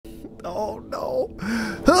Oh no.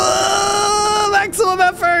 Ah, maximum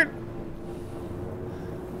effort.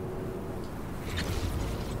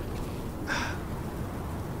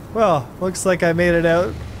 Well, looks like I made it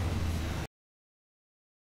out.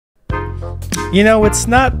 You know, it's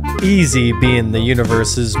not easy being the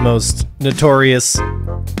universe's most notorious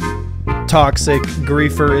toxic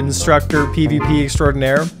griefer instructor PvP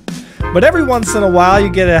extraordinaire. But every once in a while you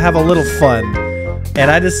get to have a little fun. And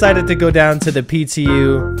I decided to go down to the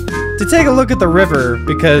PTU to take a look at the river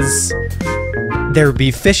because there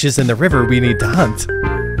be fishes in the river we need to hunt.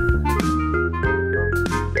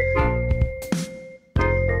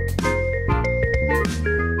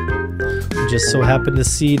 Just so happened to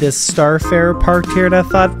see this Starfarer parked here and I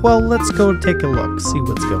thought, well, let's go take a look, see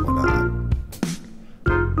what's going on.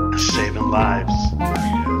 Saving lives.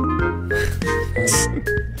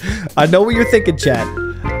 I know what you're thinking, chat.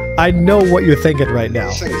 I know what you're thinking right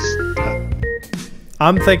now.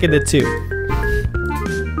 I'm thinking it too.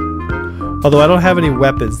 Although I don't have any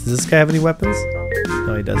weapons. Does this guy have any weapons?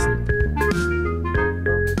 No, he doesn't.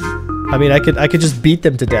 I mean, I could just beat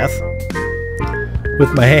them to death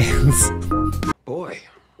with my hands. Boy,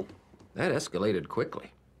 that escalated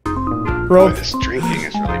quickly. Boy, this drinking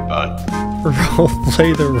is really fun.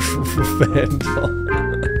 Roleplay the Vandal.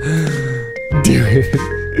 Dude,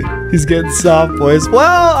 he's getting soft, boys.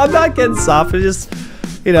 Well, I'm not getting soft. It's just,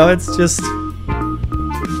 you know, it's just.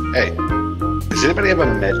 Hey, does anybody have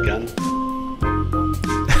a med gun?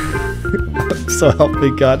 So help me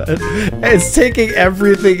God. It's taking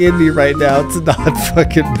everything in me right now to not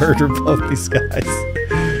fucking murder both these guys.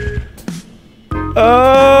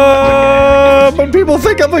 But people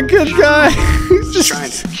think I'm a good guy. He's just trying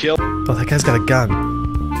to kill. Oh, that guy's got a gun.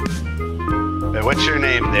 Hey, what's your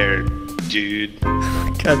name there, dude?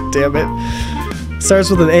 God damn it. Starts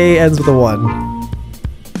with an A, ends with a 1.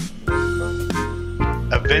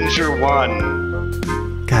 Avenger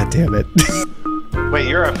 1. God damn it. Wait,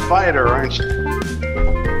 you're a fighter, aren't you?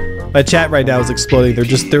 My chat right now is exploding.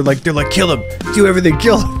 They're like, kill him. Do everything,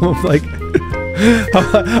 kill him. I'm like,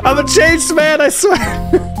 I'm a changed man, I swear.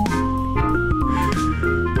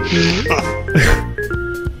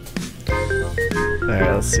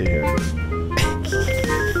 Alright, let's see here.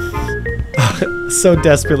 So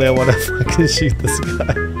desperately I want to fucking shoot this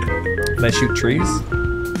guy. Can I shoot trees?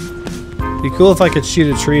 Be cool if I could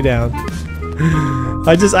shoot a tree down.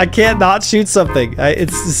 I can't not shoot something.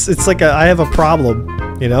 It's like I have a problem,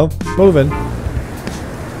 you know? Moving.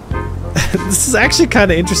 This is actually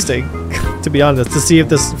kind of interesting, to be honest, to see if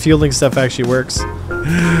this fueling stuff actually works.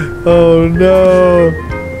 Oh no.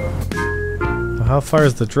 How far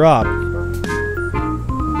is the drop?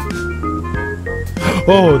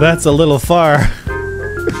 Oh, that's a little far.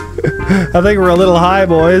 I think we're a little high,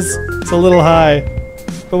 boys. It's a little high.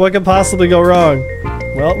 But what could possibly go wrong?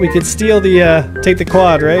 Well, we could steal the, take the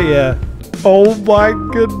quad, right? Yeah. Oh my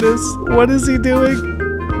goodness. What is he doing?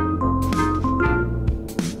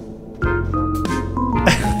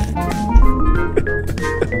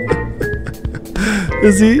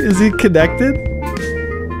 Is he connected?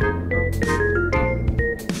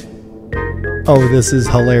 Oh, this is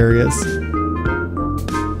hilarious.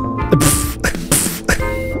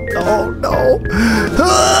 Oh no.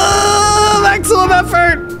 Ah, maximum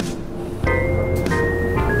effort.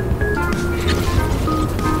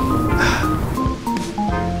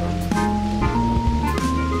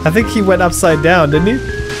 I think he went upside down, didn't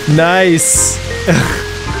he? Nice.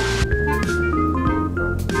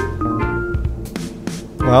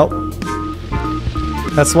 Well,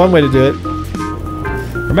 that's one way to do it.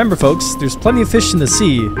 Remember, folks, there's plenty of fish in the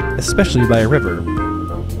sea, especially by a river.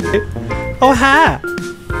 Oh, hi!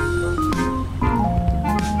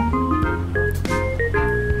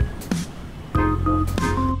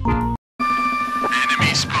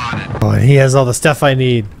 Enemy spotted. Oh, and he has all the stuff I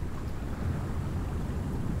need.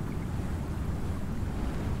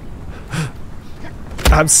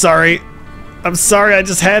 I'm sorry. I'm sorry, I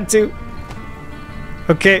just had to.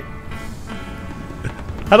 Okay.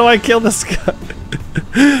 How do I kill this guy?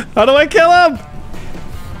 How do I kill him?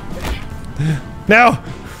 No!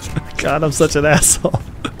 God, I'm such an asshole.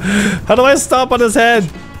 How do I stomp on his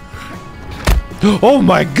head? Oh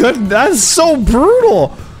my goodness, that is so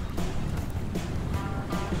brutal!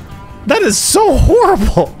 That is so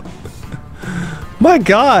horrible! My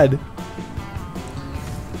God!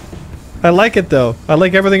 I like it though. I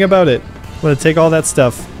like everything about it. I'm gonna take all that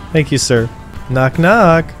stuff. Thank you, sir. Knock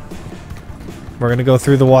knock. We're gonna go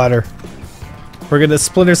through the water. We're gonna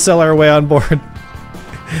splinter cell our way on board.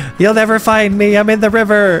 You'll never find me, I'm in the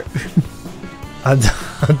river! on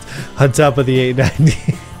top of the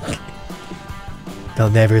 890. They'll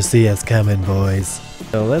never see us coming, boys.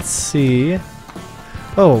 So let's see.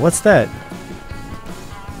 Oh, what's that?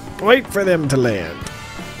 Wait for them to land.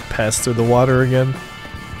 Pass through the water again.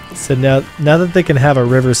 So now that they can have a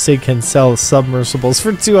river, Sig can sell submersibles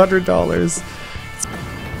for $200.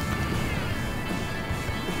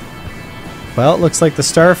 Well, it looks like the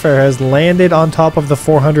Starfarer has landed on top of the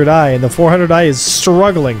 400i, and the 400i is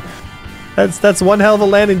struggling. That's one hell of a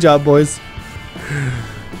landing job, boys.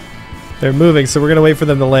 They're moving, so we're gonna wait for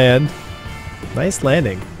them to land. Nice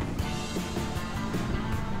landing.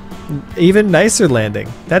 Even nicer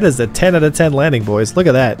landing. That is a 10 out of 10 landing, boys. Look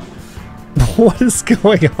at that. What is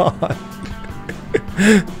going on?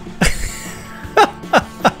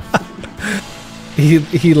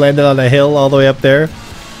 He landed on a hill all the way up there.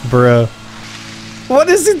 Bruh. What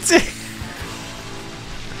is it?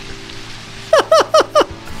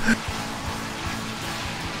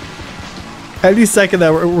 Any second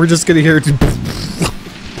that we're just gonna hear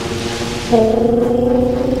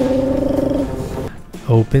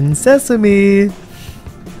Open sesame.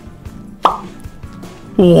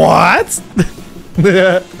 What?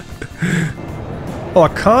 Oh,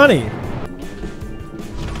 Connie.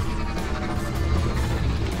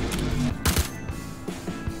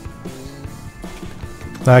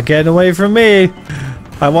 Not getting away from me.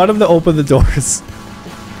 I want him to open the doors.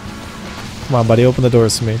 Come on, buddy, open the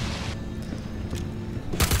doors for me.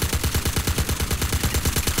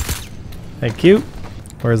 Thank you.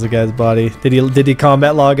 Where's the guy's body? Did he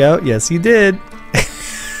combat log out? Yes, he did.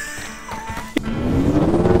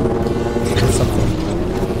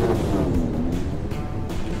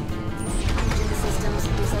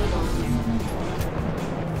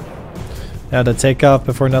 Now to take off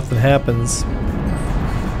before nothing happens.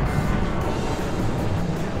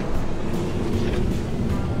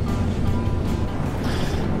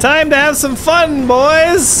 Time to have some fun,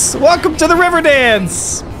 boys! Welcome to the river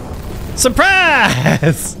dance!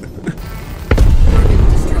 Surprise!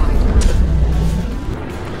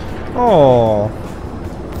 Oh.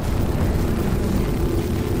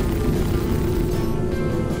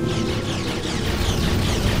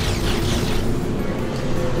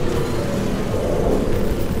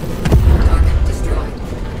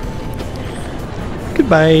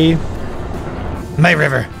 Goodbye. My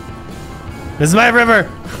river. This is my river.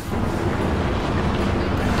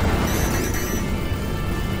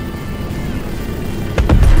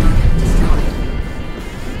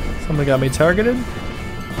 Somebody got me targeted.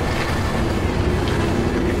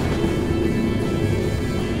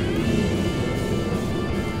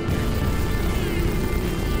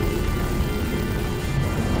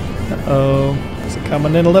 Uh-oh. Is it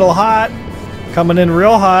coming in a little hot? Coming in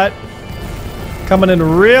real hot. Coming in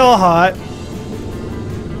real hot.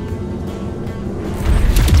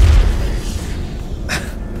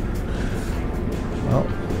 Well.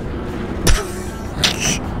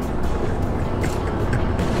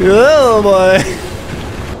 Oh boy.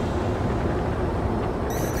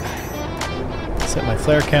 Set my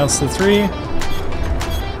flare counts to 3.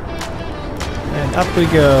 And up we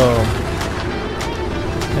go.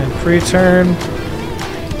 And pre-turn.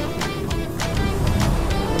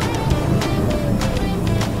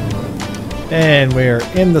 And we're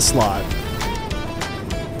in the slot.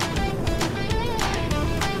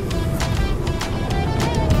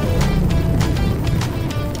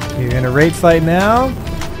 You're in a raid fight now.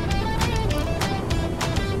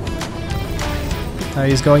 Now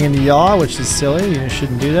he's going into yaw, which is silly. You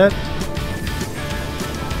shouldn't do that.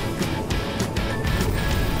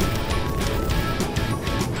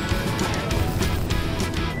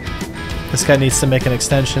 This guy needs to make an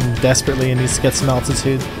extension desperately and needs to get some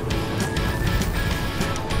altitude.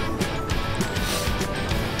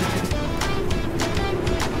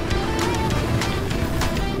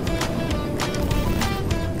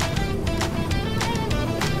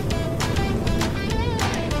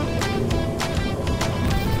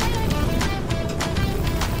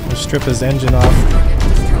 Strip his engine off.